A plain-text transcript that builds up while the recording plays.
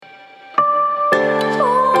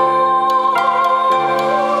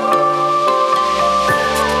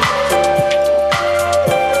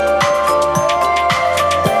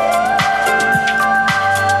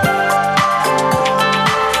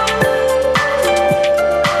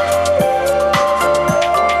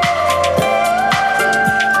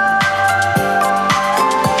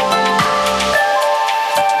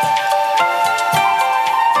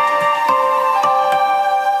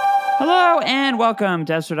welcome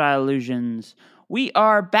to Estrodile Illusions. We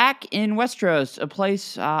are back in Westeros, a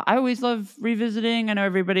place I always love revisiting. I know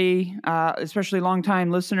everybody, especially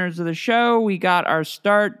longtime listeners of the show, we got our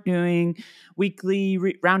start doing weekly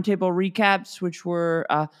roundtable recaps, which were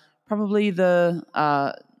probably the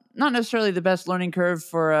not necessarily the best learning curve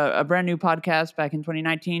for a brand new podcast back in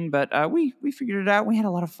 2019, but we figured it out. We had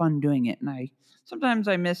a lot of fun doing it, and sometimes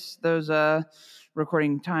I miss those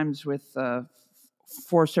recording times with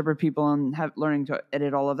four separate people and learning to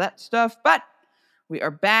edit all of that stuff. But we are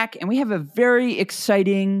back, and we have a very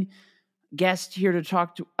exciting guest here to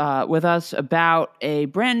talk with us about a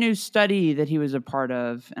brand new study that he was a part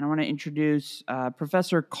of. And I want to introduce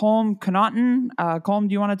Professor Colm Connaughton. Colm,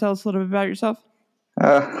 do you want to tell us a little bit about yourself?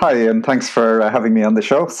 Hi, and thanks for having me on the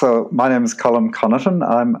show. So my name is Colm Connaughton.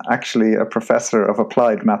 I'm actually a professor of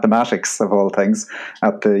applied mathematics, of all things,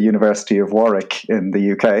 at the University of Warwick in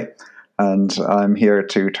the UK. And I'm here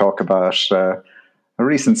to talk about a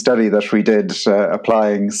recent study that we did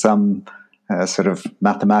applying some sort of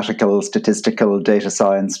mathematical, statistical, data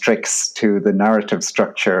science tricks to the narrative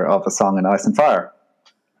structure of A Song in Ice and Fire.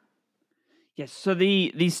 Yes, so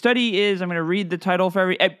the study is, I'm going to read the title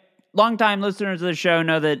for longtime listeners of the show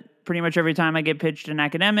know that pretty much every time I get pitched an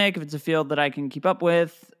academic, if it's a field that I can keep up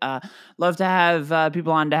with, love to have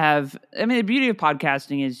people on to have. I mean, the beauty of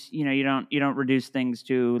podcasting is, you don't reduce things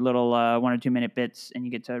to little 1 or 2 minute bits, and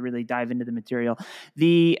you get to really dive into the material.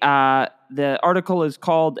 The article is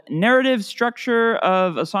called "Narrative Structure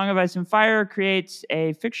of A Song of Ice and Fire Creates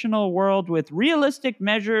a Fictional World with Realistic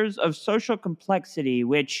Measures of Social Complexity,"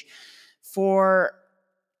 which for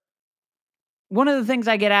one of the things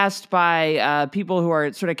I get asked by people who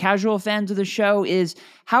are sort of casual fans of the show is,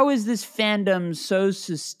 how is this fandom so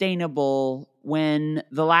sustainable when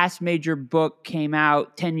the last major book came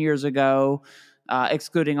out 10 years ago,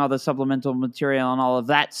 excluding all the supplemental material and all of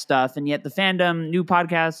that stuff, and yet the fandom, new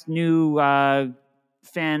podcasts, new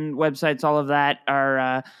fan websites, all of that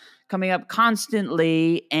are coming up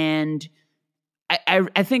constantly, and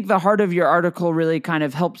I think the heart of your article really kind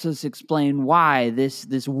of helps us explain why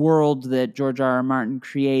this world that George R. R. Martin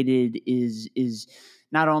created is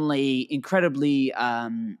not only incredibly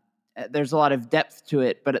there's a lot of depth to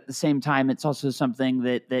it, but at the same time it's also something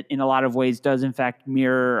that in a lot of ways does in fact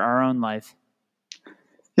mirror our own life.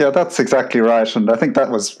 Yeah, that's exactly right. And I think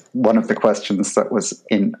that was one of the questions that was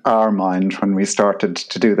in our mind when we started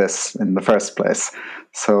to do this in the first place.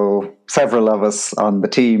 So several of us on the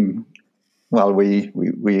team, well,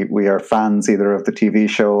 we are fans either of the TV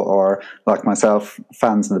show or, like myself,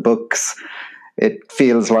 fans of the books. It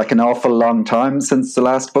feels like an awful long time since the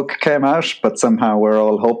last book came out, but somehow we're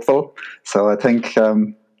all hopeful. So I think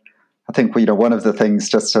one of the things,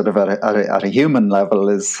 just sort of at a human level,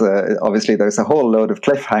 is obviously there's a whole load of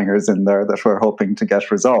cliffhangers in there that we're hoping to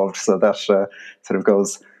get resolved. So that sort of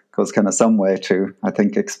goes kind of some way to, I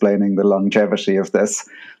think, explaining the longevity of this.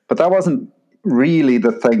 But that wasn't really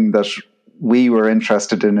the thing that we were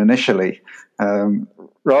interested in initially.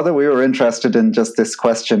 Rather, we were interested in just this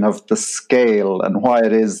question of the scale and why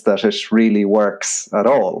it is that it really works at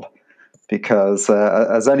all. Because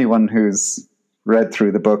as anyone who's read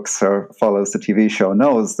through the books or follows the TV show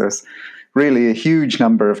knows, there's really a huge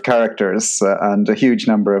number of characters and a huge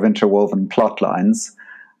number of interwoven plot lines.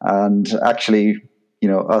 And actually,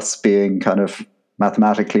 us being kind of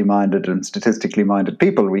mathematically minded and statistically minded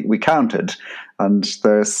people, we counted. And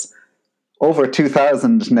there's over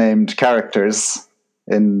 2,000 named characters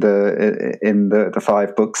in the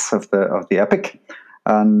 5 books of the epic,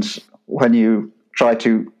 and when you try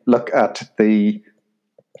to look at the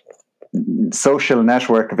social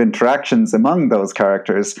network of interactions among those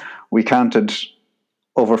characters, we counted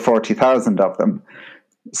over 40,000 of them.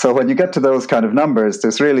 So when you get to those kind of numbers,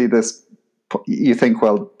 there's really this. You think,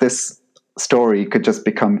 well, this story could just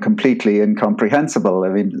become completely incomprehensible. I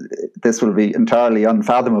mean, this will be entirely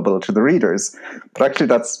unfathomable to the readers. But actually,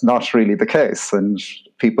 that's not really the case. And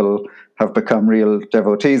people have become real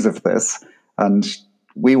devotees of this. And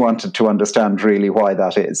we wanted to understand really why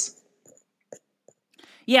that is.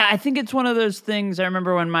 Yeah, I think it's one of those things. I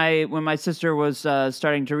remember when my sister was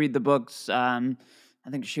starting to read the books, I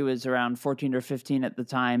think she was around 14 or 15 at the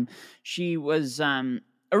time. She was...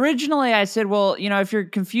 Originally, I said, well, if you're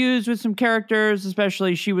confused with some characters,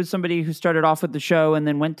 especially she was somebody who started off with the show and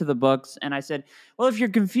then went to the books. And I said, well, if you're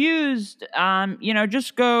confused,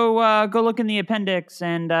 just go look in the appendix.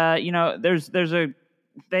 And,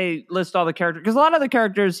 they list all the characters. Because a lot of the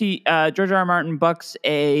characters, George R. R. Martin bucks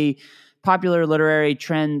a popular literary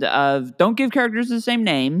trend of don't give characters the same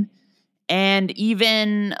name. And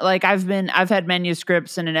even like I've had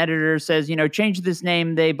manuscripts and an editor says, change this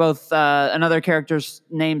name. They both, another character's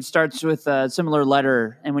name starts with a similar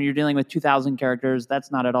letter. And when you're dealing with 2,000 characters,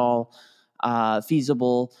 that's not at all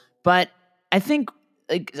feasible. But I think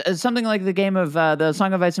something like the game of the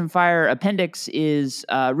Song of Ice and Fire appendix is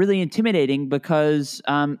really intimidating because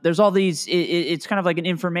there's all these. It's kind of like an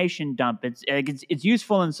information dump. It's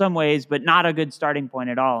useful in some ways, but not a good starting point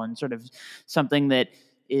at all, and sort of something that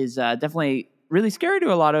is definitely really scary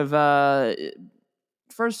to a lot of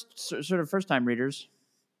first time readers.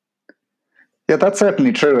 Yeah, that's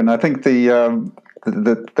certainly true, and I think the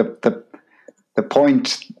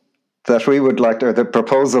point that we would like to, or the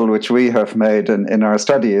proposal which we have made in our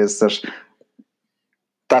study is that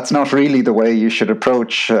that's not really the way you should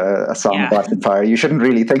approach a Song of Ice and Fire. You shouldn't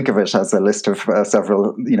really think of it as a list of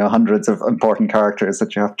several, hundreds of important characters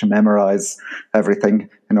that you have to memorize everything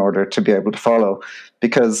in order to be able to follow.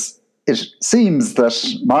 Because it seems that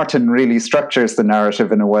Martin really structures the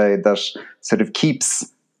narrative in a way that sort of keeps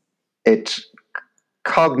it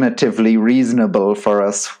cognitively reasonable for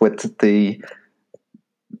us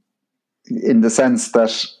in the sense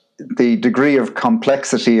that the degree of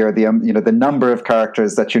complexity or the number of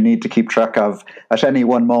characters that you need to keep track of at any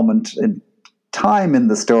one moment in time in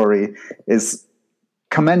the story is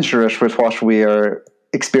commensurate with what we are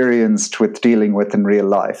experienced with dealing with in real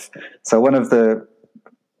life. So one of the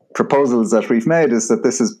proposals that we've made is that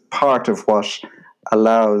this is part of what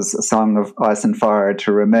allows A Song of Ice and Fire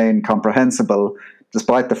to remain comprehensible,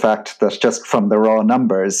 despite the fact that just from the raw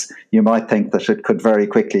numbers, you might think that it could very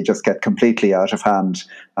quickly just get completely out of hand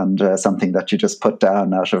and something that you just put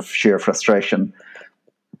down out of sheer frustration.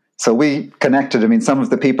 So we connected, some of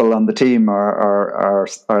the people on the team are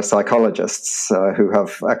psychologists who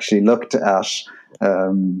have actually looked at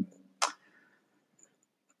the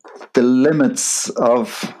limits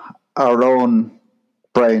of our own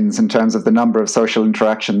brains in terms of the number of social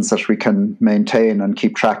interactions that we can maintain and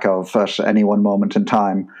keep track of at any one moment in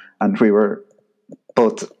time. And we were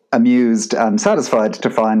both amused and satisfied to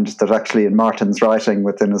find that actually in Martin's writing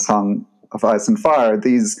within A Song of Ice and Fire,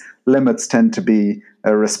 these limits tend to be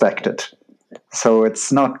respected. So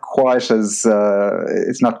it's not quite as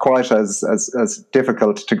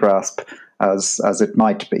difficult to grasp as it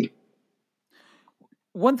might be.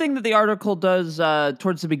 One thing that the article does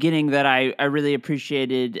towards the beginning that I really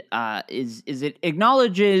appreciated is it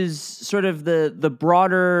acknowledges sort of the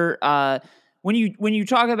broader when you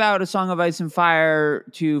talk about A Song of Ice and Fire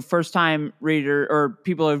to first time reader or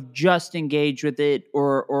people who have just engaged with it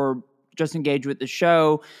or just engaged with the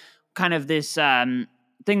show, kind of this thing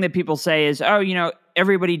that people say is,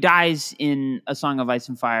 everybody dies in A Song of Ice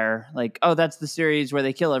and Fire, like, oh, that's the series where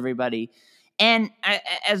they kill everybody. And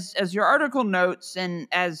as your article notes, and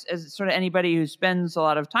as sort of anybody who spends a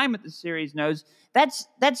lot of time with the series knows, that's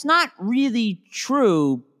not really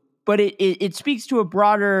true. But it speaks to a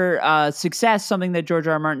broader success, something that George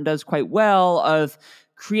R. R. Martin does quite well, of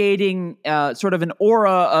creating sort of an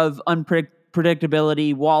aura of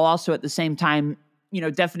unpredictability, while also at the same time,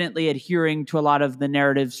 definitely adhering to a lot of the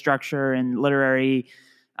narrative structure and literary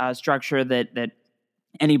structure that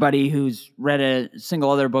anybody who's read a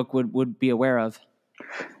single other book would be aware of.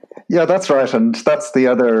 Yeah, that's right. And that's the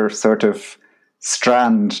other sort of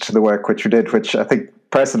strand to the work which we did, which I think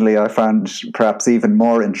personally I found perhaps even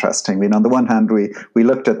more interesting. On the one hand, we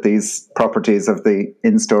looked at these properties of the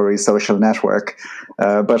in-story social network,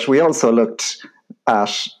 but we also looked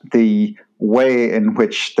at the way in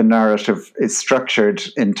which the narrative is structured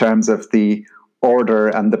in terms of the order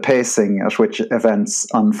and the pacing at which events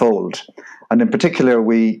unfold. And in particular,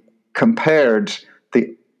 we compared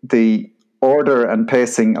the order and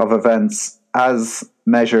pacing of events as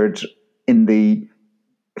measured in the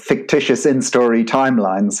fictitious in-story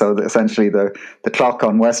timeline, so essentially the clock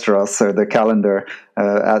on Westeros or the calendar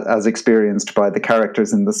as experienced by the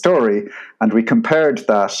characters in the story, and we compared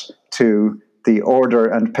that to the order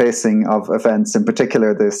and pacing of events, in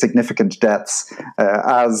particular the significant deaths,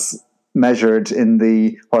 as measured in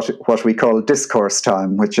the what we call discourse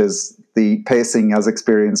time, which is the pacing as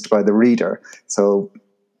experienced by the reader. So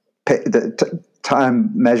the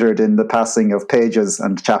time measured in the passing of pages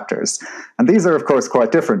and chapters. And these are, of course,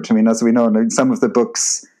 quite different. As we know, some of the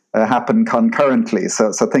books happen concurrently,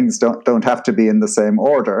 so things don't have to be in the same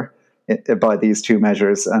order by these two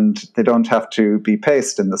measures, and they don't have to be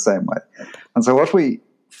paced in the same way. And so what we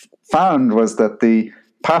found was that the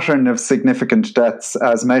pattern of significant deaths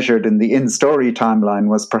as measured in the in-story timeline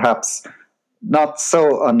was perhaps not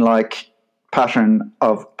so unlike patterns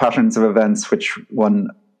of events which one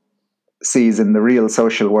sees in the real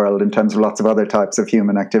social world in terms of lots of other types of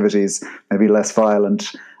human activities, maybe less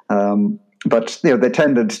violent But they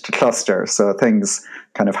tended to cluster, so things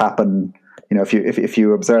kind of happen. If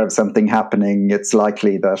you observe something happening, it's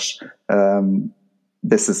likely that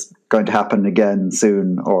this is going to happen again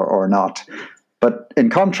soon or not. But in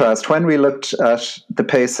contrast, when we looked at the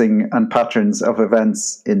pacing and patterns of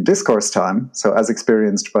events in discourse time, so as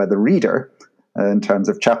experienced by the reader in terms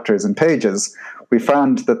of chapters and pages, we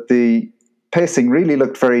found that the pacing really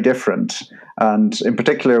looked very different. And in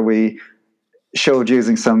particular, we showed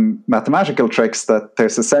using some mathematical tricks that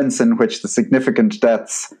there's a sense in which the significant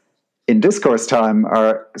deaths in discourse time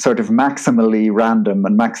are sort of maximally random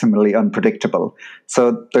and maximally unpredictable.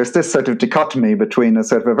 So there's this sort of dichotomy between a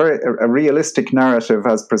sort of a realistic narrative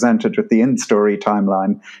as presented with the in-story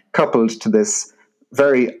timeline, coupled to this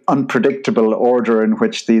very unpredictable order in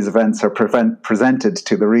which these events are presented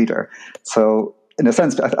to the reader. So in a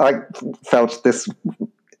sense, I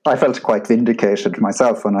felt quite vindicated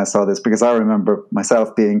myself when I saw this, because I remember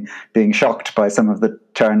myself being shocked by some of the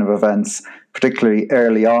turn of events, particularly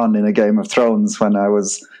early on in a Game of Thrones, when I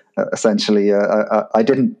was essentially I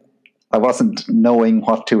wasn't knowing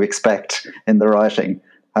what to expect in the writing,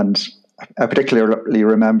 and I particularly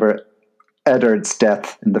remember Eddard's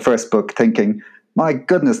death in the first book, thinking, "My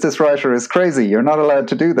goodness, this writer is crazy! You're not allowed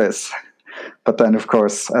to do this." But then, of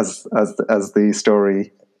course, as the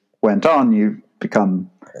story went on, you become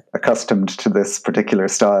accustomed to this particular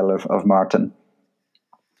style of Martin.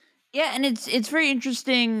 Yeah, and it's very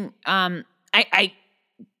interesting. I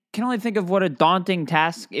can only think of what a daunting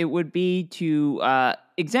task it would be to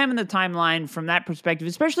examine the timeline from that perspective,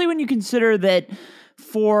 especially when you consider that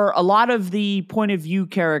for a lot of the point of view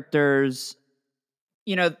characters,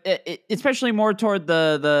 especially more toward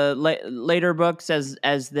the later books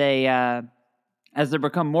as there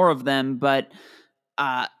become more of them, but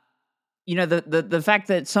the fact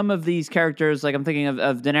that some of these characters, like I'm thinking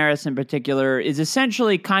of Daenerys in particular, is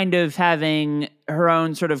essentially kind of having her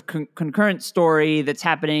own sort of concurrent story that's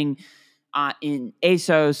happening in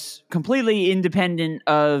ASOS, completely independent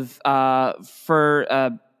of for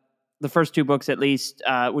the first two books at least,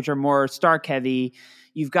 which are more Stark heavy.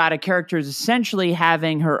 You've got a character who's essentially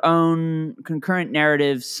having her own concurrent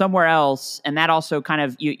narrative somewhere else, and that also kind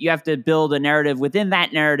of you have to build a narrative within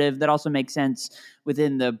that narrative that also makes sense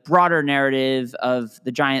within the broader narrative of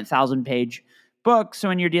the giant 1,000-page book. So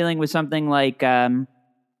when you're dealing with something like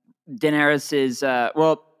Daenerys is,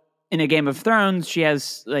 in a Game of Thrones, she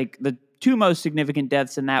has like the two most significant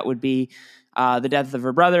deaths, and that would be the death of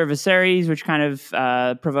her brother Viserys, which kind of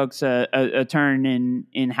provokes a turn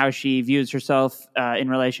in how she views herself in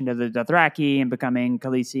relation to the Dothraki and becoming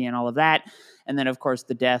Khaleesi and all of that. And then, of course,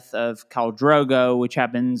 the death of Khal Drogo, which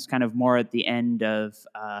happens kind of more at the end of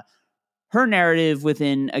her narrative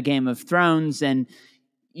within a Game of Thrones. And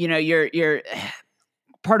you're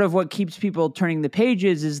part of what keeps people turning the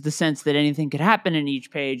pages is the sense that anything could happen in each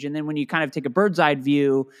page. And then when you kind of take a bird's eye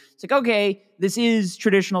view, it's like, okay, this is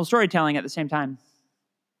traditional storytelling at the same time.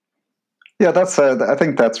 Yeah, I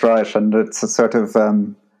think that's right. And it's a sort of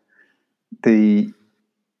an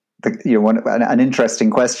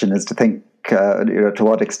interesting question is to think, to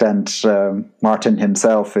what extent Martin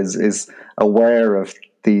himself is aware of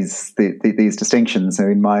these distinctions. I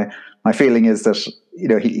mean, my feeling is that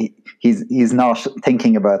he's not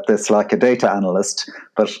thinking about this like a data analyst,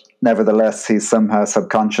 but nevertheless he somehow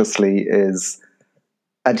subconsciously is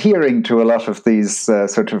adhering to a lot of these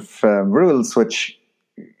sort of rules which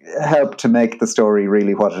help to make the story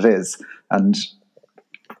really what it is. And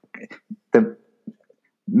the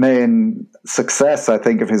main success, I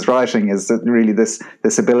think, of his writing is that really this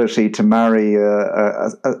ability to marry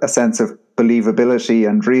a sense of believability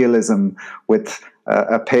and realism with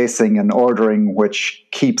a pacing and ordering which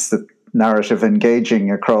keeps the narrative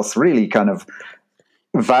engaging across really kind of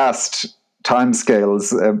vast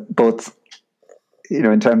timescales, both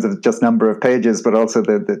in terms of just number of pages, but also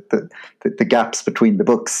the gaps between the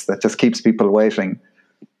books that just keeps people waiting.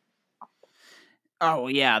 Oh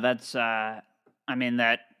yeah, that's that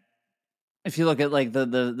if you look at like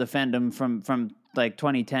the fandom from like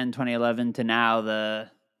 2010, 2011 to now, the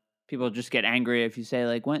people just get angry if you say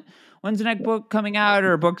like when's the next book coming out,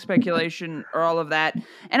 or book speculation, or all of that.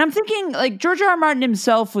 And I'm thinking like George R. R. Martin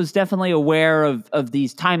himself was definitely aware of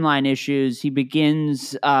these timeline issues. He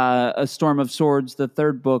begins A Storm of Swords, the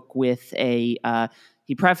third book, with he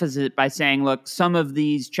prefaces it by saying, look, some of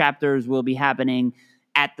these chapters will be happening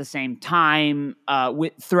at the same time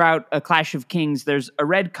throughout A Clash of Kings. There's a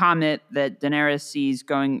red comet that Daenerys sees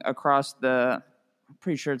going across I'm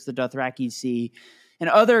pretty sure it's the Dothraki Sea. And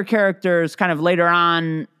other characters kind of later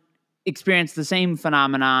on experience the same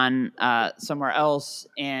phenomenon somewhere else.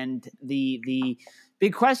 And the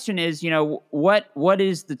big question is, what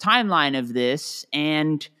is the timeline of this?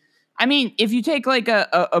 And I mean, if you take like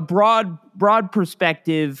a broad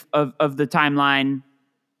perspective of the timeline,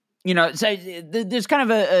 so there's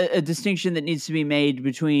kind of a distinction that needs to be made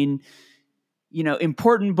between,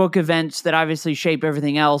 important book events that obviously shape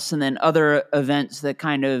everything else, and then other events that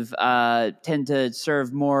kind of tend to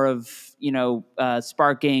serve more of,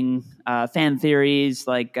 sparking fan theories.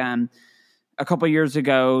 Like a couple years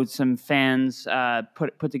ago, some fans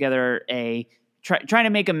put together trying to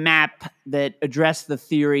make a map that addressed the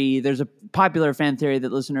theory. There's a popular fan theory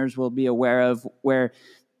that listeners will be aware of, where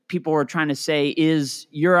people were trying to say, is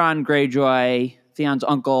Euron Greyjoy, Theon's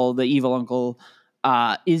uncle, the evil uncle,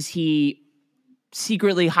 is he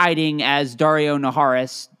secretly hiding as Dario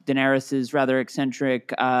Naharis, Daenerys' rather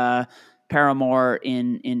eccentric paramour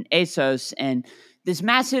in Essos? And this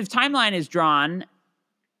massive timeline is drawn.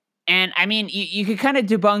 And I mean, you could kind of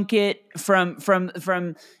debunk it from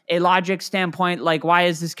a logic standpoint, like, why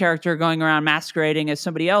is this character going around masquerading as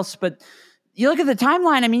somebody else? But you look at the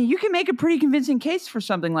timeline, I mean, you can make a pretty convincing case for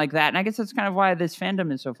something like that. And I guess that's kind of why this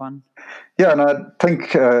fandom is so fun. Yeah, and I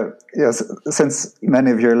think, yes, since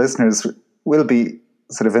many of your listeners will be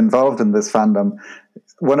sort of involved in this fandom,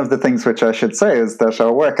 one of the things which I should say is that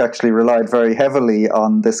our work actually relied very heavily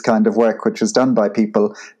on this kind of work, which is done by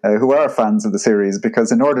people who are fans of the series,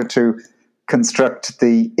 because in order to construct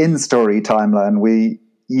the in-story timeline, we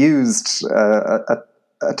used a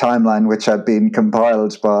timeline which had been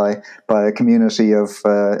compiled by a community of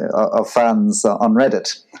fans on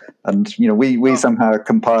Reddit, and we somehow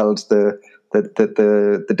compiled the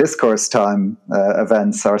discourse time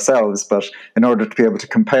events ourselves. But in order to be able to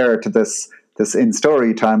compare to this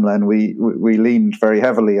in-story timeline, we leaned very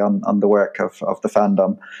heavily on the work of the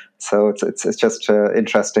fandom. So it's just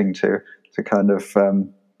interesting to kind of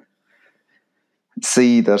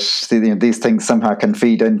see that these things somehow can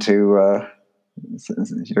feed into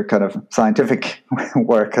kind of scientific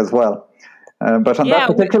work as well. But on that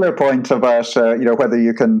particular point about whether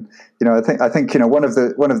you can, I think one of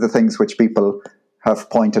the things which people have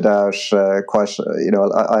pointed out quite,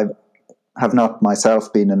 I have not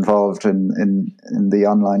myself been involved in the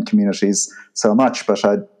online communities so much, but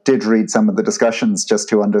I did read some of the discussions just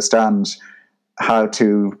to understand how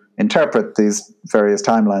to interpret these various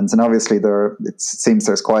timelines. And obviously, it seems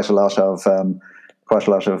there's quite a lot of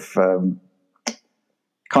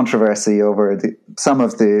controversy over some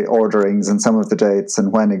of the orderings and some of the dates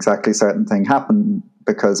and when exactly certain things happen,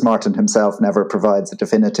 because Martin himself never provides a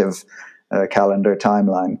definitive calendar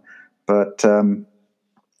timeline. But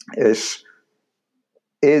it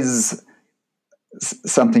is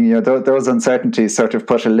something, those uncertainties sort of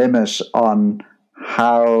put a limit on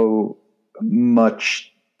how much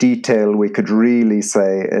detail we could really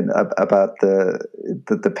say about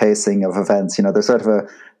the pacing of events.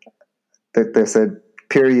 There's a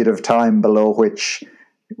period of time below which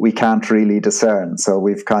we can't really discern. So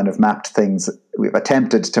we've kind of we've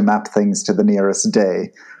attempted to map things to the nearest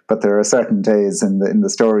day, but there are certain days in the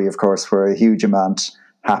story, of course, where a huge amount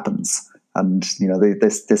happens. And,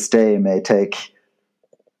 this day may take,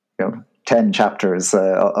 10 chapters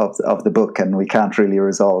of the book, and we can't really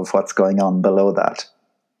resolve what's going on below that.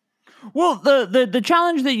 Well, the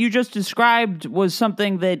challenge that you just described was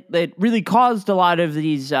something that really caused a lot of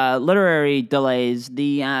these literary delays.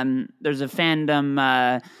 There's a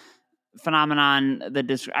fandom phenomenon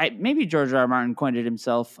that maybe George R. R. Martin coined it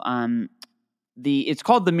himself. It's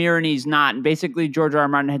called the Myronese Knot, and basically George R. R.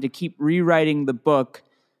 Martin had to keep rewriting the book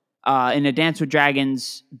in A Dance with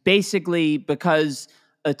Dragons, basically because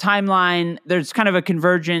a timeline, there's kind of a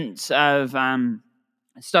convergence of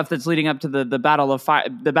stuff that's leading up to the battle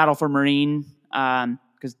for Meereen,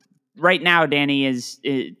 because right now Daenerys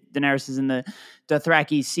is in the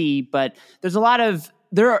Dothraki Sea, but there's a lot of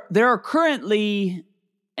there are currently,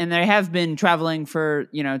 and they have been traveling for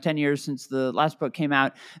 10 years since the last book came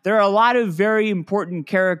out. There are a lot of very important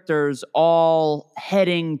characters all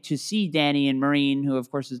heading to see Dany and Meereen, who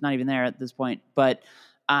of course is not even there at this point. But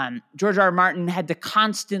George R. R. Martin had to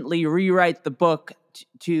constantly rewrite the book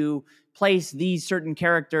to place these certain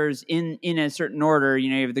characters in a certain order.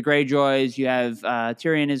 You have the Greyjoys, you have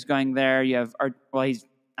Tyrion is going there, you have he's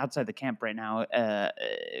outside the camp right now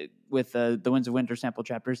with the Winds of Winter sample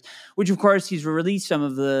chapters, which of course he's released some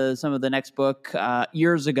of the next book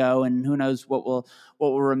years ago, and who knows what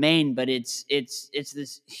will remain. But it's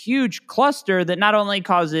this huge cluster that not only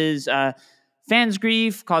causes fans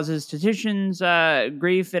grief, causes statisticians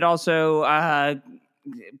grief. It also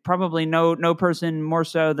probably no person more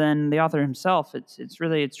so than the author himself. It's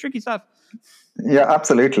tricky stuff. Yeah,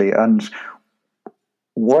 absolutely. And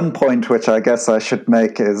one point which I guess I should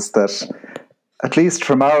make is that, at least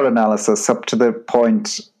from our analysis, up to the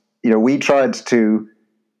point, we tried to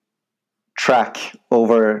track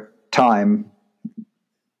over time,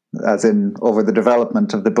 as in over the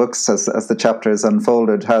development of the books as the chapters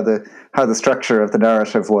unfolded, how the structure of the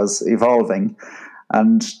narrative was evolving.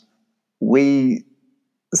 And we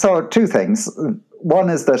saw two things. One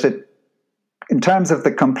is that in terms of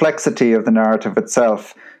the complexity of the narrative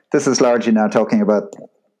itself, this is largely now talking about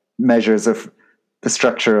measures of the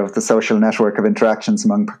structure of the social network of interactions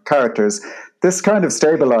among characters. This kind of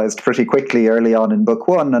stabilized pretty quickly early on in book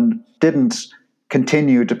one and didn't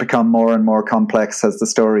continue to become more and more complex as the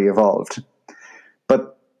story evolved.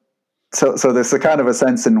 But so there's a kind of a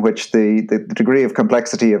sense in which the degree of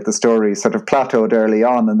complexity of the story sort of plateaued early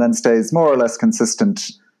on and then stays more or less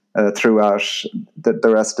consistent throughout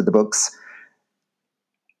the rest of the books.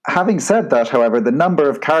 Having said that, however, the number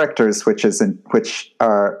of characters which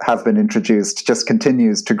have been introduced just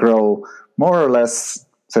continues to grow more or less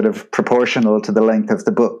sort of proportional to the length of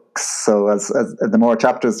the books. So as the more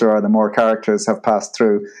chapters there are, the more characters have passed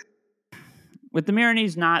through. With the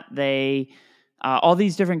Myronese knot, all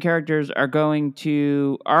these different characters are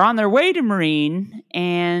on their way to Marine,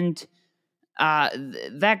 and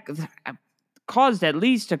that caused at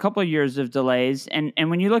least a couple of years of delays. And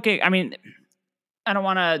when you look at, I mean, I don't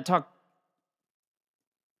want to talk.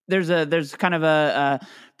 There's kind of a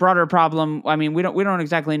broader problem. I mean, we don't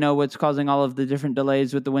exactly know what's causing all of the different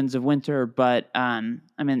delays with the Winds of Winter, but I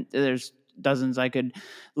mean, there's dozens I could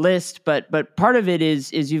list, but part of it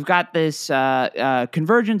is you've got this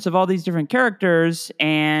convergence of all these different characters,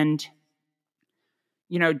 and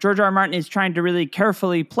George R. R. Martin is trying to really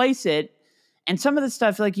carefully place it. And some of the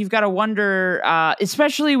stuff, like, you've got to wonder,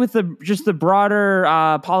 especially with the broader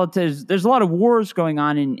politics. There's a lot of wars going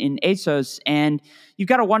on in ASOS, and you've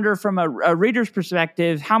got to wonder from a reader's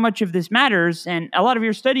perspective how much of this matters. And a lot of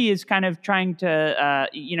your study is kind of trying to,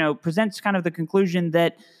 presents kind of the conclusion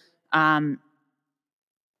that,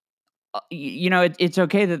 it's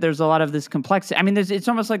okay that there's a lot of this complexity. I mean, it's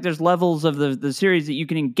almost like there's levels of the series that you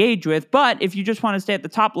can engage with. But if you just want to stay at the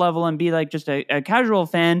top level and be like just a casual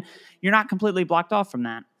fan, you're not completely blocked off from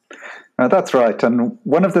that. That's right. And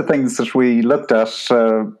one of the things that we looked at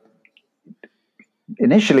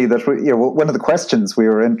initially, one of the questions we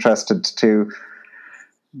were interested to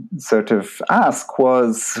sort of ask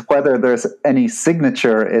was whether there's any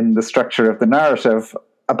signature in the structure of the narrative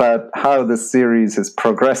about how this series is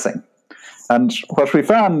progressing. And what we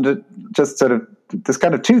found, just sort of, there's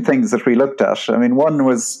kind of two things that we looked at. I mean, one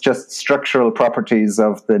was just structural properties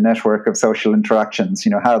of the network of social interactions,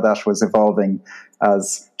 how that was evolving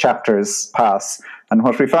as chapters pass. And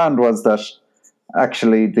what we found was that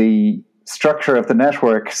actually the structure of the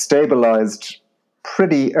network stabilized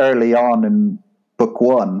pretty early on in book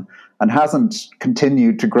one and hasn't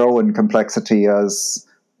continued to grow in complexity as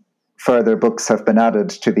further books have been added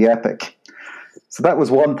to the epic. So that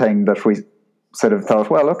was one thing that we sort of thought,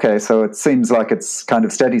 well, okay, so it seems like it's kind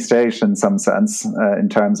of steady state in some sense in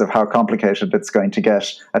terms of how complicated it's going to get,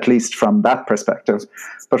 at least from that perspective.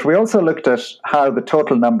 But we also looked at how the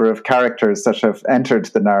total number of characters that have entered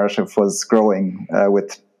the narrative was growing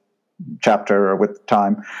with chapter or with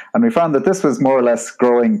time, and we found that this was more or less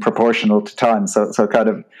growing proportional to time. So kind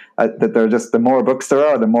of that they're just, the more books there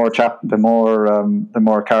are, the more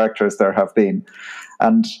characters there have been.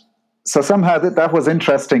 And so somehow that was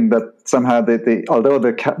interesting, that somehow although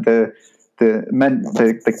the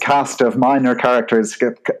cast of minor characters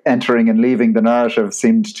entering and leaving the narrative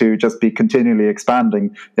seemed to just be continually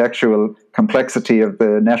expanding, the actual complexity of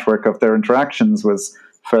the network of their interactions was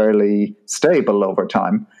fairly stable over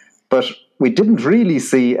time. But we didn't really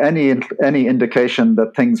see any indication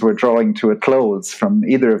that things were drawing to a close from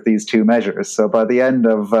either of these two measures. So by the end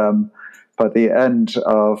of A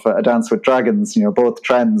Dance with Dragons, both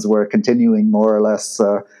trends were continuing more or less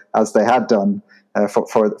as they had done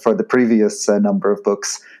for the previous number of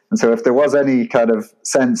books. And so if there was any kind of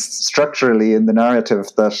sense structurally in the narrative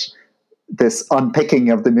that this unpicking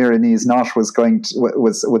of the Myronese knot would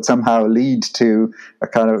somehow lead to a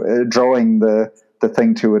kind of drawing the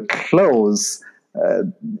thing to a close,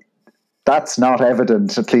 that's not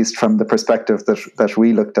evident, at least from the perspective that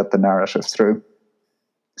we looked at the narrative through.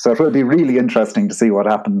 So it will be really interesting to see what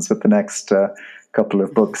happens with the next couple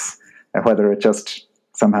of books, whether it just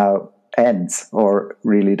somehow ends or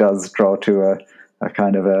really does draw to a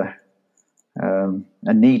kind of a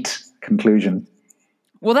neat conclusion.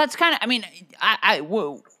 Well, that's kind of, I mean,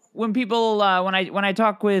 when people, when I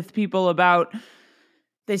talk with people about,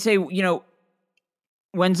 they say,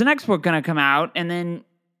 when's the next book going to come out? And then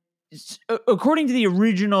according to the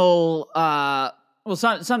original,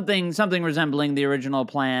 something resembling the original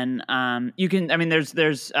plan. You can, I mean,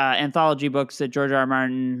 there's anthology books that George R. R.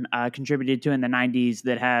 Martin contributed to in the '90s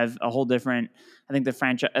that have a whole different. I think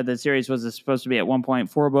the series was supposed to be at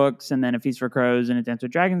 1.4 books, and then A Feast for Crows and A Dance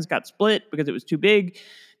with Dragons got split because it was too big.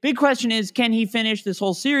 Big question is, can he finish this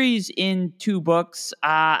whole series in 2 books?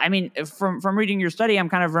 I mean, from reading your study, I'm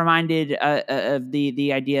kind of reminded of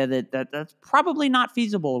the idea that's probably not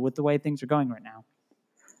feasible with the way things are going right now.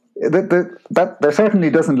 That there certainly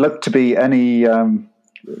doesn't look to be any.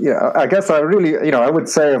 I guess I really, I would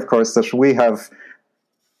say, of course, that we have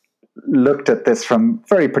looked at this from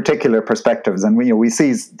very particular perspectives, and we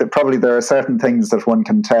see that probably there are certain things that one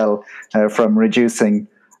can tell from reducing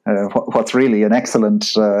what's really an excellent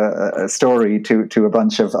story to a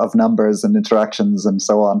bunch of numbers and interactions and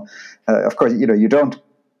so on. Of course, you don't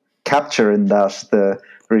capture in that the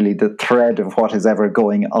thread of what is ever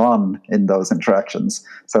going on in those interactions.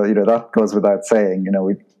 So that goes without saying.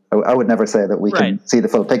 I would never say that we can see the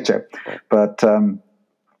full picture, but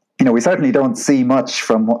we certainly don't see much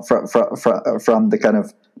from the kind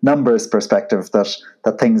of numbers perspective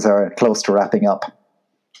that things are close to wrapping up.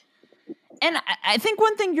 And I think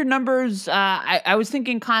one thing your numbers, I was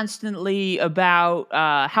thinking constantly about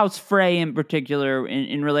House Frey in particular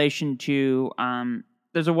in relation to,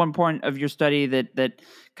 there's a one point of your study that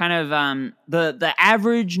kind of the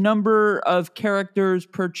average number of characters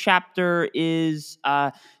per chapter is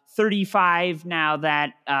 35 now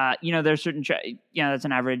that, there's certain, that's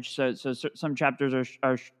an average. So some chapters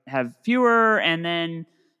have fewer, and then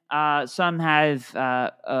some have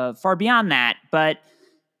far beyond that. But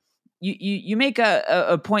you make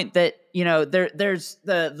a point that there's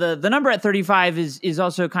the number at 35 is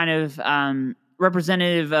also kind of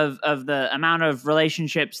representative of the amount of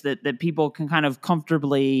relationships that people can kind of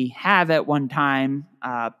comfortably have at one time,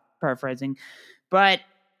 paraphrasing. But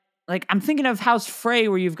like, I'm thinking of House Frey,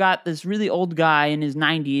 where you've got this really old guy in his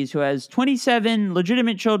 90s who has 27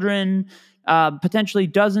 legitimate children, potentially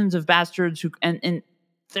dozens of bastards and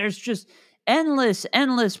there's just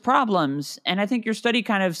endless problems. And I think your study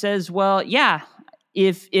kind of says, well, yeah,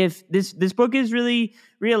 if this book is really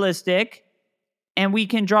realistic, and we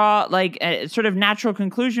can draw like a sort of natural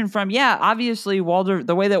conclusion from, obviously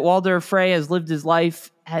the way that Walder Frey has lived his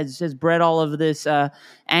life has bred all of this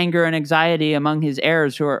anger and anxiety among his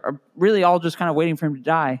heirs, who are really all just kind of waiting for him to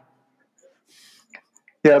die.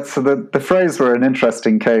 Yeah, so the Freys were an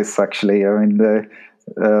interesting case, actually. I mean,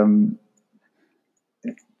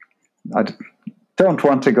 I don't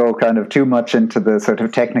want to go kind of too much into the sort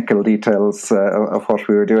of technical details of what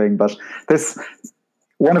we were doing, but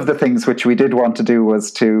one of the things which we did want to do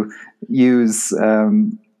was to use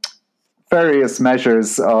various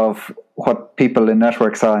measures of what people in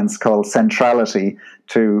network science call centrality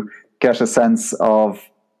to get a sense of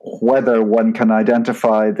whether one can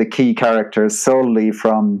identify the key characters solely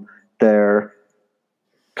from their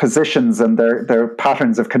positions and their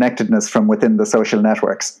patterns of connectedness from within the social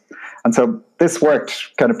networks. And so this worked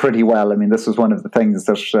kind of pretty well. I mean, this was one of the things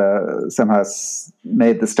that somehow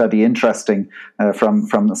made the study interesting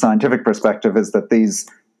from the scientific perspective, is that these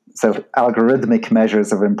sort of algorithmic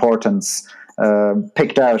measures of importance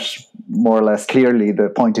picked out more or less clearly the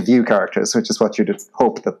point of view characters, which is what you'd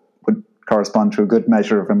hope that would correspond to a good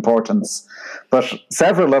measure of importance. But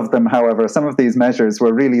several of them, however, some of these measures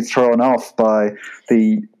were really thrown off by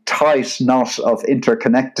the tight knot of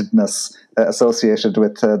interconnectedness associated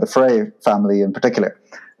with the Frey family in particular.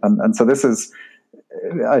 And so this is,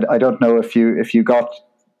 I don't know if you got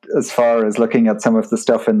as far as looking at some of the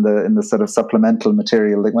stuff in the sort of supplemental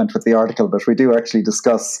material that went with the article, but we do actually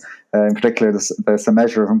discuss, in particular, there's a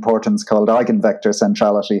measure of importance called eigenvector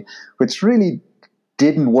centrality, which really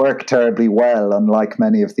didn't work terribly well, unlike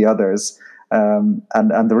many of the others. And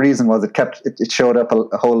the reason was it showed up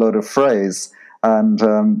a whole load of Freys,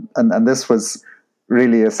 and this was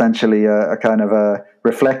really essentially a kind of a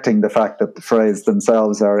reflecting the fact that the Freys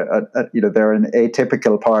themselves are they're an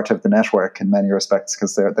atypical part of the network in many respects,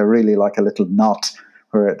 because they're really like a little knot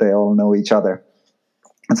where they all know each other,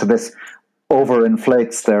 and so this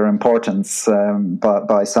overinflates their importance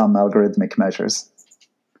by some algorithmic measures.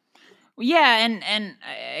 Yeah, and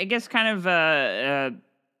I guess kind of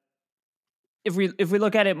if we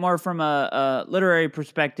look at it more from a literary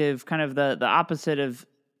perspective, kind of the opposite of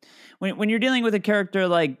when you're dealing with a character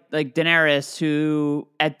like Daenerys, who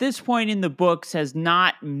at this point in the books has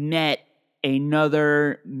not met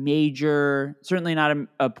another major, certainly not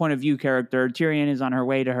a point of view character. Tyrion is on her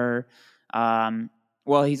way to her.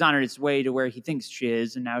 Well, he's on his way to where he thinks she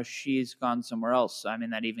is, and now she's gone somewhere else. I mean,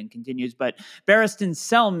 that even continues. But Barristan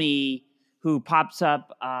Selmy, who pops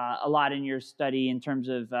up a lot in your study in terms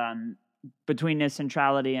of betweenness,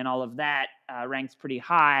 centrality, and all of that, ranks pretty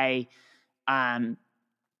high.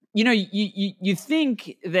 You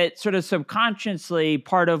think that sort of subconsciously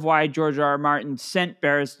part of why George R. R. Martin sent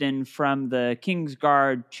Barristan from the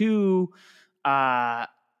Kingsguard to, I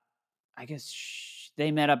guess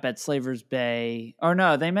they met up at Slaver's Bay, or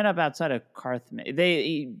no, they met up outside of Carthage.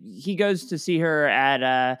 He goes to see her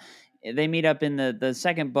at they meet up in the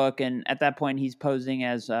second book, and at that point he's posing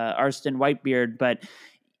as Arston Whitebeard, but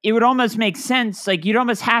it would almost make sense. Like, you'd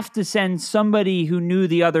almost have to send somebody who knew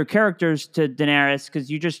the other characters to Daenerys, because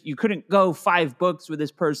you couldn't go 5 books with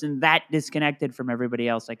this person that disconnected from everybody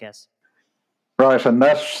else, I guess. Right, and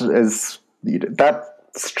that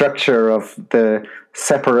structure of the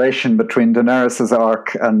separation between Daenerys'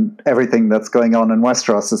 arc and everything that's going on in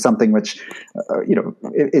Westeros is something which,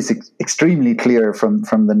 is extremely clear from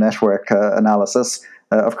the network analysis.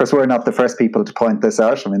 Of course, we're not the first people to point this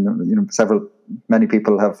out. I mean, many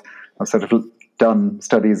people have sort of done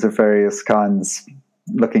studies of various kinds,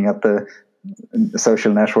 looking at the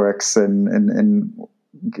social networks in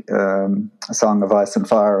A Song of Ice and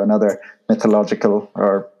Fire and other mythological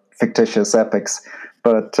or fictitious epics.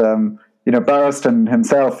 But Barristan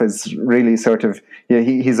himself is really sort of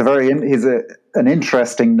he's an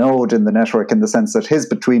interesting node in the network, in the sense that his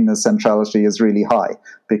betweenness centrality is really high,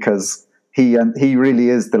 because he really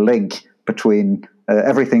is the link between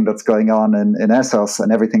everything that's going on in Essos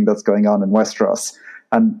and everything that's going on in Westeros.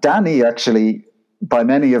 And Dany actually, by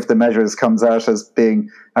many of the measures, comes out as being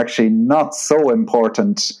actually not so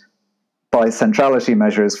important by centrality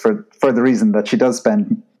measures, for the reason that she does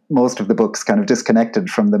spend most of the books kind of disconnected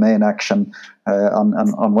from the main action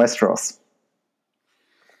on Westeros.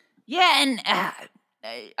 Yeah, and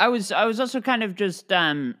I was also kind of just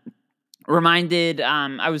reminded.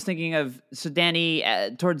 I was thinking of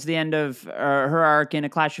Dany towards the end of her arc in A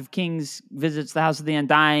Clash of Kings visits the House of the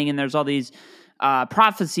Undying, and there's all these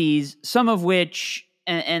prophecies, some of which,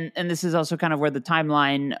 and this is also kind of where the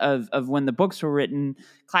timeline of when the books were written.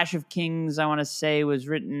 Clash of Kings, I want to say, was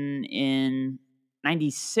written in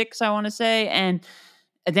 96, I want to say, and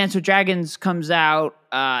A Dance with Dragons comes out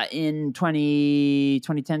in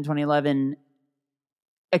 2010, 2011.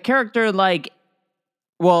 A character like,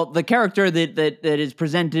 well, the character that is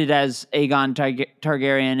presented as Aegon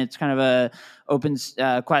Targaryen, it's kind of a open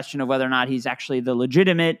question of whether or not he's actually the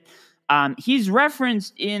legitimate. He's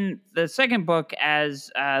referenced in the second book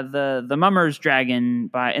as the Mummer's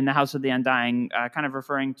dragon in the House of the Undying, kind of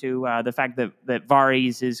referring to the fact that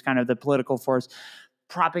Varys is kind of the political force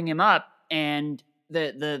propping him up, and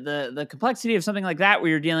the complexity of something like that,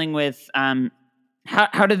 where you're dealing with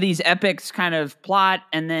how do these epics kind of plot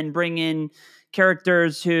and then bring in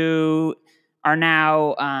characters who are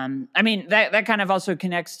now, that kind of also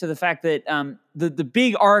connects to the fact that the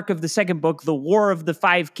big arc of the second book, the War of the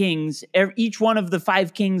Five Kings, each one of the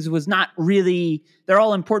five kings was not really, they're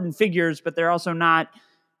all important figures, but they're also not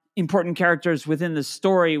important characters within the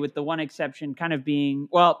story, with the one exception kind of being,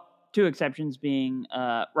 well, two exceptions being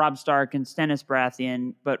Robb Stark and Stannis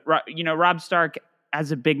Baratheon. But, Robb Stark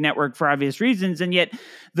has a big network for obvious reasons, and yet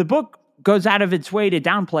the book goes out of its way to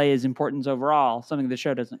downplay his importance overall, something the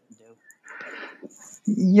show doesn't do.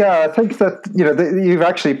 Yeah, I think that you've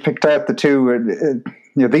actually picked out the two.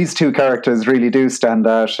 These two characters really do stand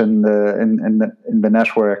out in the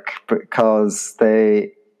network, because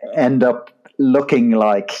they end up looking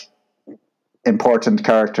like important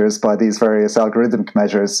characters by these various algorithmic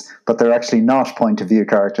measures, but they're actually not point of view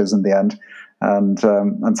characters in the end, and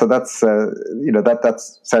so that's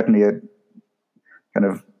that's certainly a kind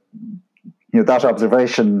of that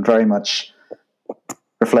observation very much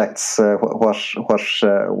reflects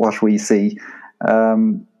what we see.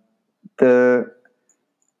 The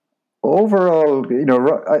overall,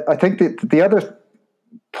 I think the other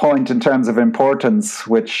point in terms of importance,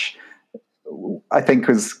 which I think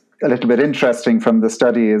was a little bit interesting from the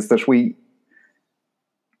study, is that we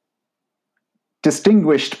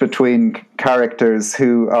distinguished between characters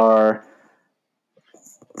who are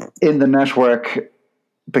in the network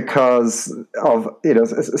because of,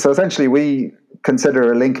 so essentially we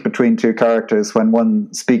consider a link between two characters when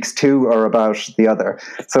one speaks to or about the other.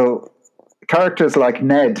 So characters like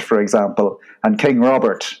Ned, for example, and King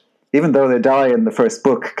Robert, even though they die in the first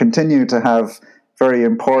book, continue to have very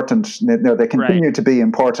important, they continue to be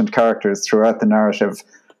important characters throughout the narrative,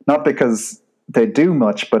 not because they do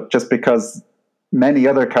much, but just because many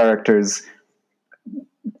other characters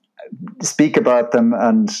speak about them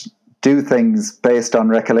and do things based on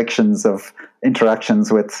recollections of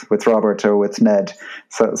interactions with Robert or with Ned.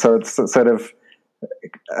 So it's sort of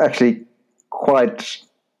actually quite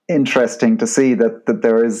interesting to see that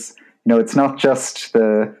there is, it's not just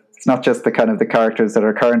the kind of the characters that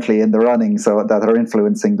are currently in the running, so that are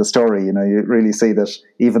influencing the story. You really see that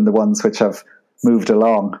even the ones which have moved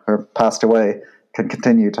along or passed away can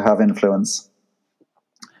continue to have influence.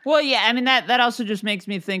 Well, yeah, I mean that also just makes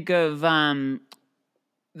me think of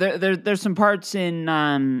there's some parts in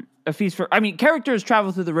A Feast for. I mean, characters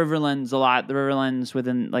travel through the Riverlands a lot. The Riverlands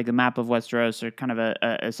within like the map of Westeros are kind of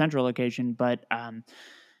a central location, but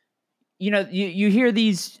you hear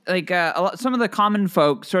these like some of the common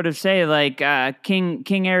folk sort of say like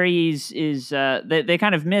King Ares is they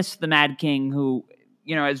kind of miss the Mad King, who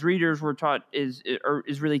as readers were taught is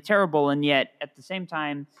really terrible, and yet at the same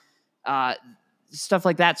time stuff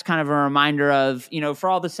like that's kind of a reminder of, for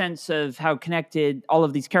all the sense of how connected all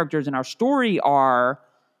of these characters in our story are,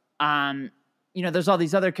 there's all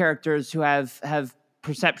these other characters who have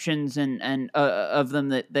perceptions and of them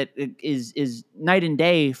that is night and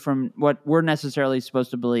day from what we're necessarily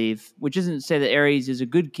supposed to believe, which isn't to say that Ares is a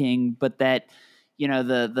good king, but that,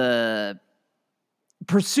 the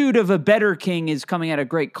pursuit of a better king is coming at a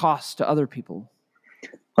great cost to other people.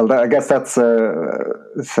 Well, I guess that's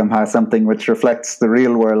somehow something which reflects the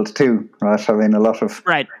real world too, right? I mean,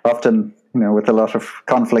 often, with a lot of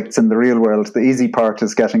conflicts in the real world, the easy part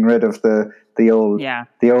is getting rid of the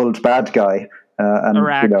old bad guy, and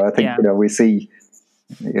Iraq, I think we see,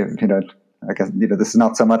 I guess this is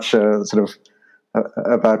not so much sort of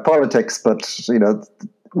about politics, but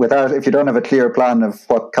if you don't have a clear plan of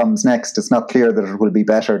what comes next, it's not clear that it will be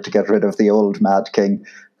better to get rid of the old Mad King,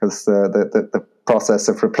 because the process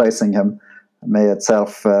of replacing him may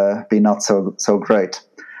itself be not so great.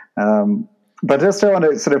 But just I want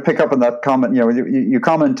to sort of pick up on that comment. You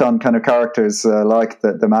comment on kind of characters like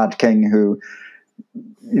the Mad King, who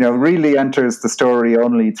really enters the story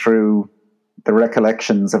only through the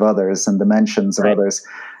recollections of others and the mentions of others.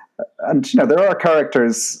 And there are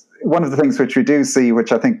characters. One of the things which we do see,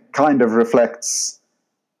 which I think kind of reflects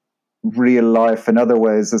real life in other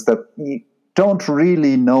ways, is that you don't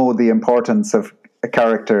really know the importance of a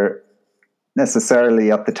character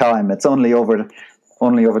necessarily at the time. It's only over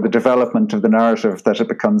the development of the narrative that it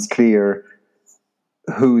becomes clear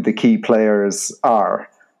who the key players are.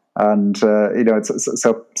 And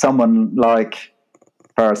so someone like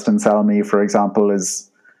Barristan Selmy, for example,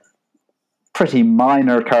 is pretty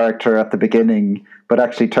minor character at the beginning, but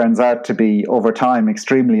actually turns out to be over time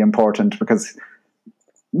extremely important, because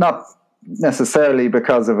not necessarily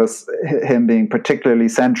because of him being particularly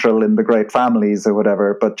central in the great families or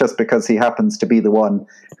whatever, but just because he happens to be the one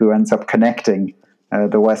who ends up connecting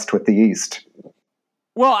the West with the East.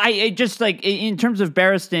 Well, I just like in terms of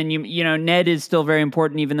Barristan, Ned is still very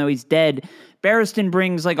important, even though he's dead. Barristan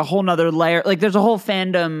brings like a whole nother layer. Like there's a whole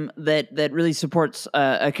fandom that really supports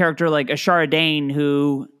a character like Ashara Dane,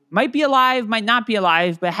 who might be alive, might not be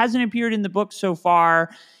alive, but hasn't appeared in the book so far,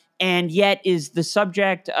 and yet is the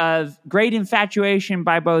subject of great infatuation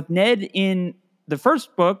by both Ned in the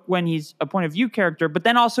first book when he's a point of view character, but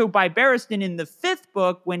then also by Barristan in the fifth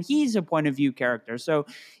book when he's a point of view character. So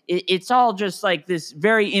it's all just like this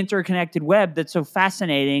very interconnected web that's so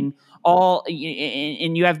fascinating.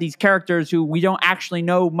 And you have these characters who we don't actually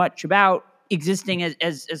know much about existing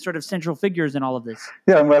as sort of central figures in all of this.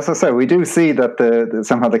 Yeah, and as I say, we do see that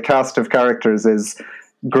somehow the cast of characters is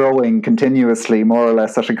growing continuously, more or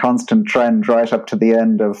less at a constant trend, right up to the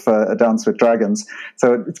end of A Dance with Dragons.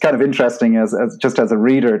 So it's kind of interesting as a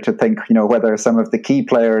reader to think, whether some of the key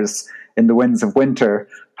players in the Winds of Winter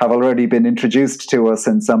have already been introduced to us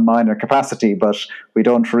in some minor capacity, but we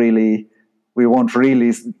won't really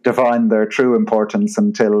divine their true importance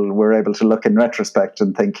until we're able to look in retrospect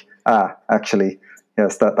and think, actually,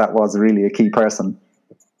 yes, that was really a key person.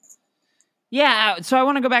 Yeah, so I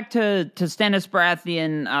want to go back to Stannis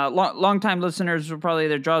Baratheon. Long-time listeners will probably,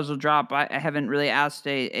 their jaws will drop. I haven't really asked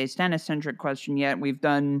a Stannis-centric question yet. We've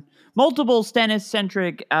done multiple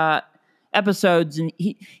Stannis-centric episodes, and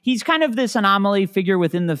he's kind of this anomaly figure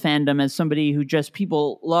within the fandom as somebody who just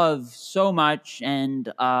people love so much, and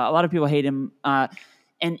a lot of people hate him.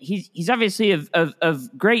 And he's obviously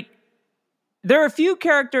of great. There are a few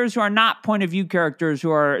characters who are not point of view characters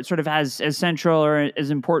who are sort of as central or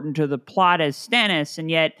as important to the plot as Stannis,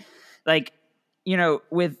 and yet, like,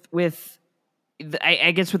 with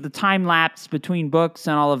I guess with the time lapse between books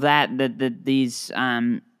and all of that these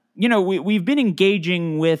we've been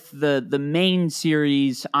engaging with the main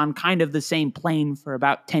series on kind of the same plane for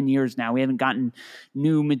about 10 years now. We haven't gotten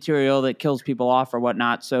new material that kills people off or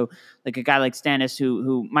whatnot. So like a guy like Stannis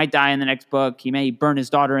who might die in the next book, he may burn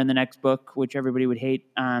his daughter in the next book, which everybody would hate.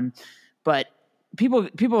 But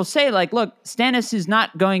people say like, look, Stannis is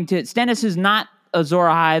not Azor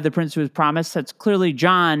Ahai, the prince who was promised. That's clearly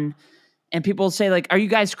Jon. And people say, like, are you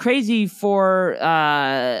guys crazy for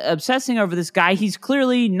obsessing over this guy? He's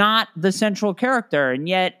clearly not the central character. And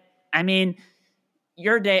yet, I mean,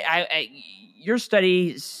 your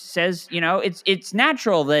study says, it's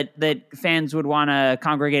natural that fans would want to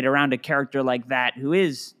congregate around a character like that who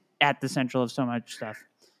is at the central of so much stuff.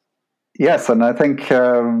 Yes, and I think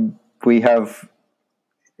we have,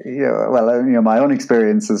 my own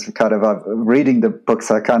experience is kind of reading the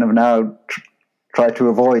books. I kind of now try to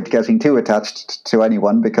avoid getting too attached to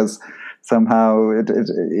anyone, because somehow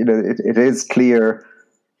it is clear,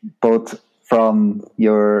 both from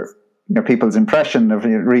your people's impression of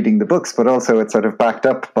reading the books, but also it's sort of backed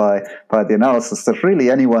up by the analysis, that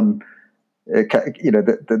really anyone,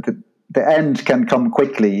 the end can come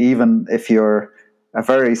quickly, even if you're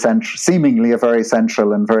seemingly a very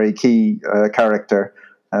central and very key character,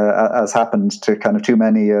 as happened to kind of too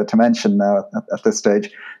many to mention now at this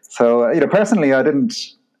stage. So, personally, I didn't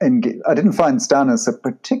find Stannis a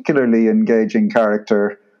particularly engaging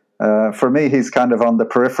character. For me, he's kind of on the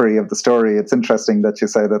periphery of the story. It's interesting that you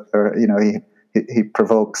say that he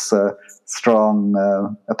provokes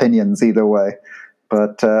strong opinions either way.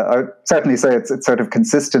 But I would certainly say it's sort of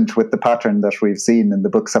consistent with the pattern that we've seen in the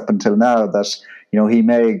books up until now, that he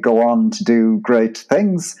may go on to do great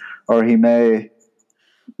things, or he may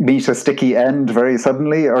meet a sticky end very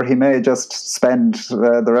suddenly, or he may just spend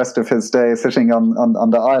the rest of his day sitting on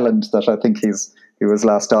the island that I think he was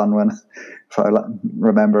last on, when, if I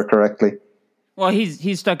remember correctly. Well,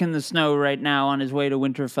 he's stuck in the snow right now on his way to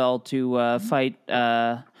Winterfell to fight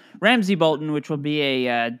Ramsay Bolton, which will be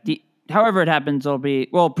however it happens, it'll be,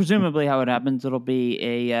 well, presumably how it happens, it'll be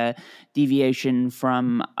a deviation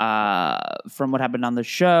from what happened on the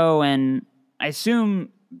show. And I assume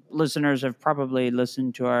listeners have probably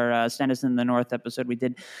listened to our Stannis in the North episode we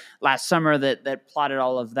did last summer that plotted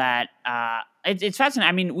all of that. It's fascinating.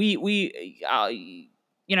 I mean, we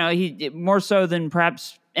he more so than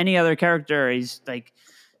perhaps any other character. He's like,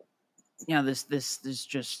 this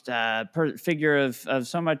just figure of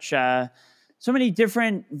so much. So many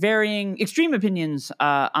different, varying, extreme opinions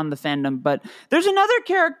on the fandom. But there's another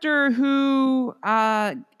character who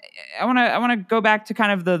I want to go back to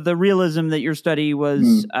kind of the realism that your study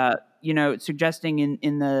was, suggesting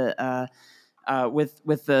in the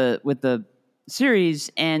with the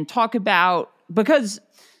series, and talk about, because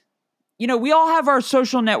we all have our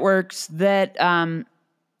social networks that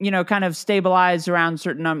kind of stabilize around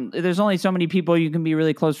certain. There's only so many people you can be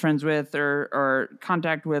really close friends with or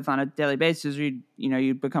contact with on a daily basis.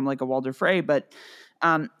 You become like a Walder Frey. But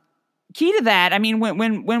key to that, I mean,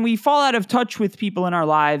 when we fall out of touch with people in our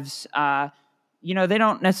lives, they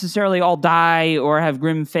don't necessarily all die or have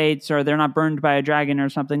grim fates, or they're not burned by a dragon or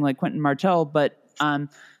something like Quentin Martell, but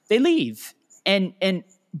they leave. And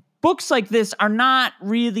books like this are not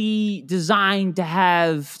really designed to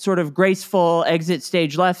have sort of graceful exit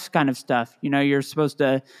stage left kind of stuff. You're supposed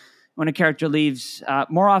to, when a character leaves,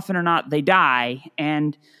 more often or not, they die.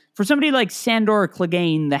 And for somebody like Sandor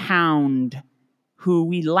Clegane, the Hound, who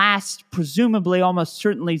we last presumably almost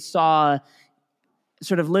certainly saw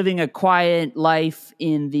sort of living a quiet life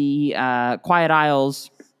in the Quiet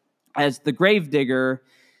Isles as the Gravedigger,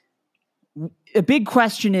 a big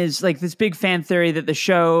question is, like, this big fan theory that the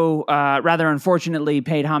show rather unfortunately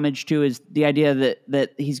paid homage to, is the idea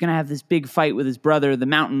that he's going to have this big fight with his brother, the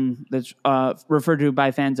Mountain, that's referred to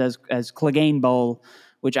by fans as Clegane Bowl,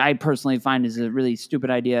 which I personally find is a really stupid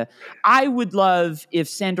idea. I would love if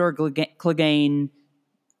Sandor Clegane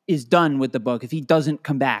is done with the book, if he doesn't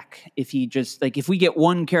come back, if he just, like, if we get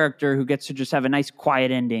one character who gets to just have a nice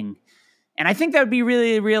quiet ending. And I think that would be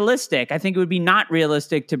really realistic. I think it would be not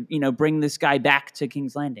realistic to, bring this guy back to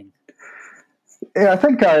King's Landing. Yeah, I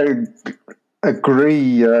think I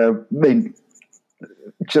agree. I mean,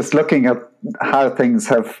 just looking at how things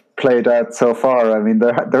have played out so far, I mean,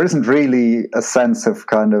 there isn't really a sense of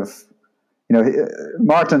kind of,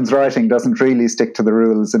 Martin's writing doesn't really stick to the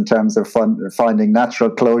rules in terms of finding natural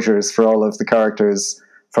closures for all of the characters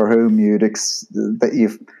for whom you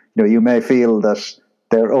may feel that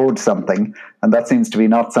they're owed something, and that seems to be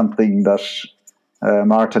not something that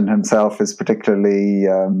Martin himself is particularly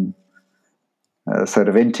sort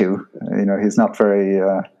of into. He's not very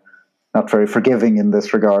forgiving in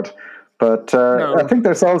this regard. But no. I think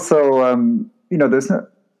there's also there's no,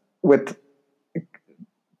 with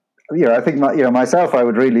I think myself, I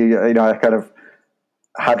would really I kind of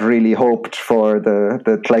had really hoped for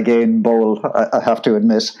the Clegane Bowl, I have to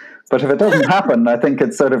admit. But if it doesn't happen, I think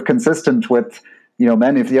it's sort of consistent with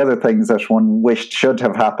many of the other things that one wished should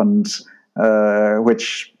have happened,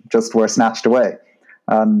 which just were snatched away.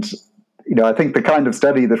 And I think the kind of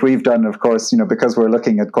study that we've done, of course, because we're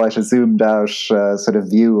looking at quite a zoomed out sort of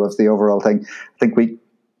view of the overall thing, I think we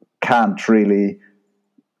can't really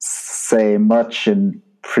say much in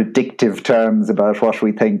predictive terms about what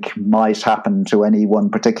we think might happen to any one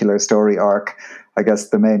particular story arc. I guess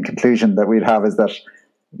the main conclusion that we'd have is that,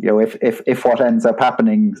 if what ends up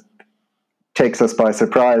happening takes us by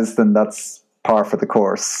surprise, then that's par for the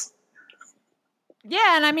course.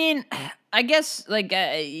 Yeah, and I mean, I guess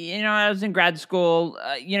I was in grad school.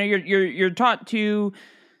 You're taught to,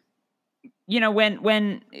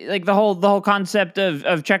 when like the whole concept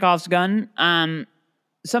of Chekhov's gun.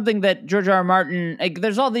 Something that George R. R. Martin,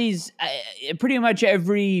 there's all these, pretty much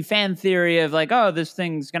every fan theory of this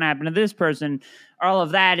thing's going to happen to this person, all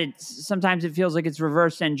of that. Sometimes it feels like it's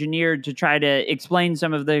reverse engineered to try to explain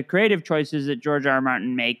some of the creative choices that George R. R.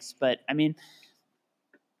 Martin makes. But I mean,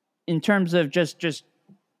 in terms of just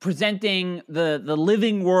presenting the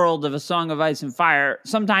living world of A Song of Ice and Fire,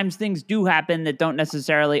 sometimes things do happen that don't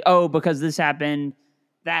necessarily, because this happened,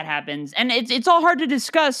 that happens. And it's all hard to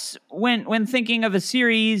discuss when thinking of a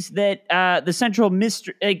series that the central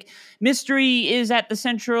mystery is at the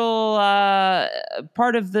central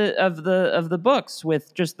part of the books,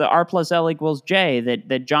 with just the R plus L equals J,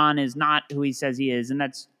 that John is not who he says he is, and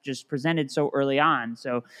that's just presented so early on.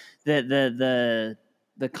 So the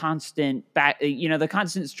constant the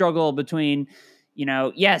constant struggle between,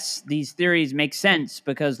 yes, these theories make sense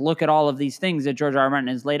because look at all of these things that George R. R. Martin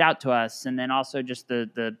has laid out to us, and then also just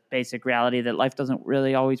the basic reality that life doesn't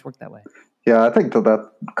really always work that way. Yeah, I think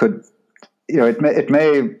that could, it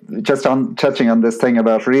may just on touching on this thing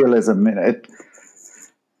about realism.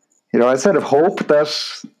 I sort of hope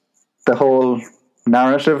that the whole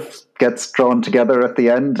narrative gets drawn together at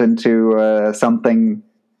the end into something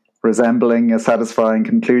resembling a satisfying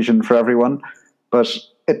conclusion for everyone, but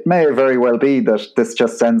it may very well be that this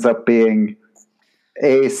just ends up being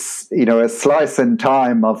a slice in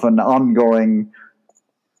time of an ongoing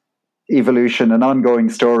evolution, an ongoing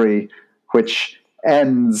story, which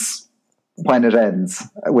ends when it ends,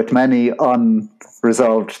 with many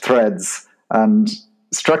unresolved threads. And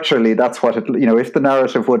structurally, that's what if the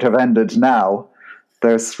narrative would have ended now,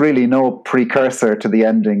 there's really no precursor to the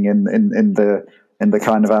ending in the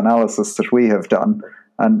kind of analysis that we have done.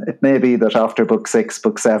 And it may be that after book 6,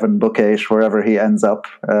 book 7, book 8, wherever he ends up,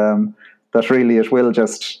 that really it will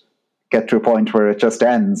just get to a point where it just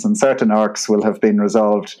ends, and certain arcs will have been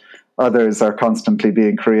resolved. Others are constantly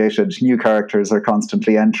being created. New characters are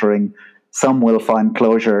constantly entering. Some will find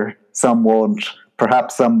closure, some won't.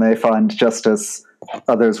 Perhaps some may find justice,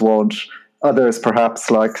 others won't. Others,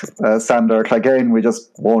 perhaps, like Sandor Clegane, we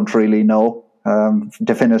just won't really know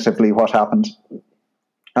definitively what happened.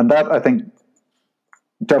 And that, I think,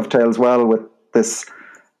 dovetails well with this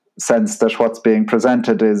sense that what's being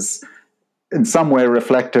presented is in some way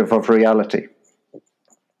reflective of reality.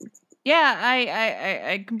 Yeah,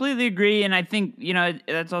 I completely agree. And I think,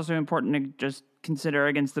 that's also important to just consider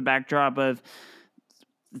against the backdrop of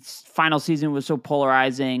this final season was so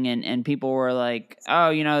polarizing, and people were like,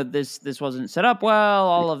 this wasn't set up well,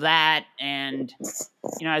 all of that. And,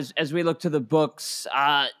 as we look to the books,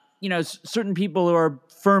 certain people who are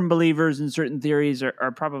firm believers in certain theories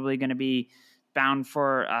are probably going to be bound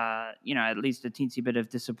for, at least a teensy bit of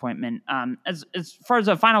disappointment. As far as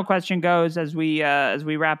the final question goes, as we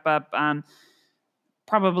wrap up,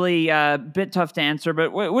 probably a bit tough to answer,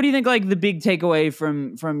 but what do you think, like, the big takeaway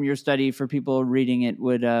from your study for people reading it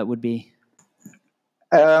would be?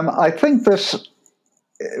 I think that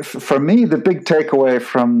for me, the big takeaway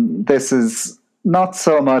from this is not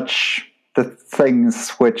so much the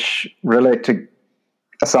things which relate to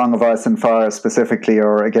A Song of Ice and Fire specifically,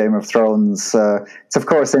 or A Game of Thrones. It's of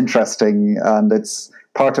course interesting, and it's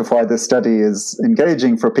part of why this study is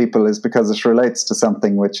engaging for people, is because it relates to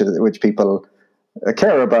something which people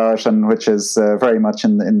care about and which is very much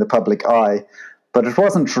in the public eye. But it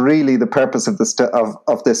wasn't really the purpose of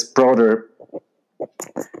this broader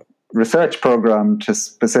research program to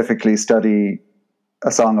specifically study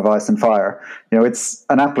A Song of Ice and Fire. It's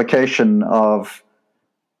an application of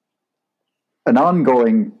an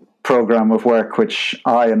ongoing program of work which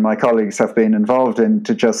I and my colleagues have been involved in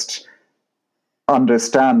to just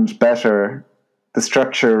understand better the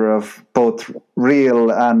structure of both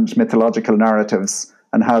real and mythological narratives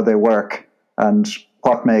and how they work, and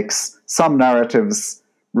what makes some narratives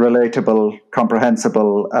relatable,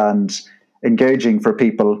 comprehensible, and engaging for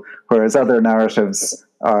people, whereas other narratives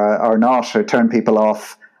are not, or turn people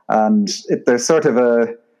off. And there's sort of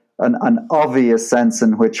an obvious sense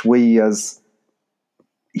in which we as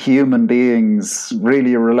human beings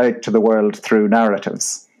really relate to the world through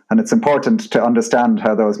narratives. And it's important to understand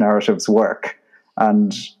how those narratives work.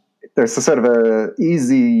 And there's a sort of a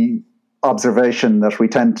easy observation that we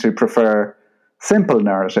tend to prefer simple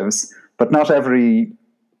narratives, but not every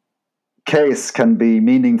case can be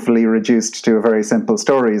meaningfully reduced to a very simple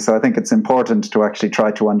story. So I think it's important to actually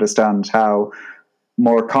try to understand how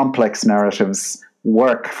more complex narratives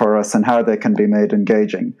work for us and how they can be made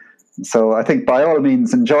engaging. So I think by all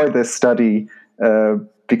means enjoy this study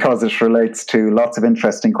because it relates to lots of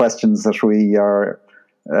interesting questions that we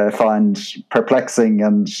find perplexing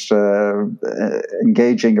and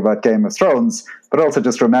engaging about Game of Thrones, but also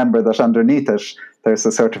just remember that underneath it there's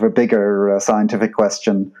a sort of a bigger scientific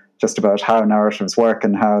question just about how narratives work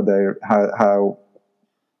and how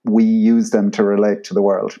we use them to relate to the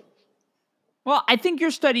world. Well, I think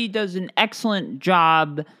your study does an excellent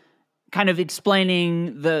job kind of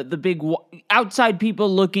explaining the big outside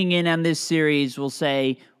people looking in on this series will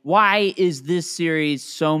say, why is this series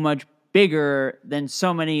so much bigger than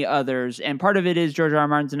so many others? And part of it is George R. R.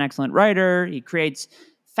 Martin's an excellent writer. He creates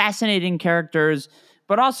fascinating characters,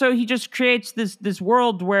 but also he just creates this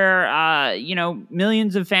world where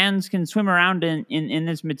millions of fans can swim around in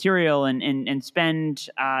this material and spend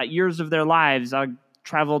years of their lives.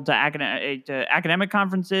 Traveled to academic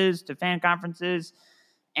conferences, to fan conferences,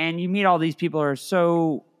 and you meet all these people who are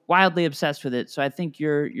so wildly obsessed with it. So I think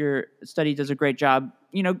your study does a great job,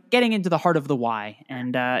 getting into the heart of the why.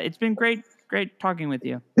 And it's been great talking with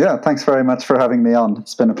you. Yeah, thanks very much for having me on.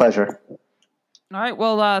 It's been a pleasure. All right.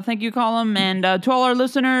 Well, thank you, Colm. And to all our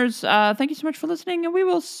listeners, thank you so much for listening. And we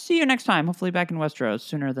will see you next time, hopefully back in Westeros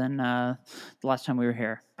sooner than the last time we were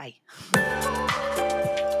here. Bye.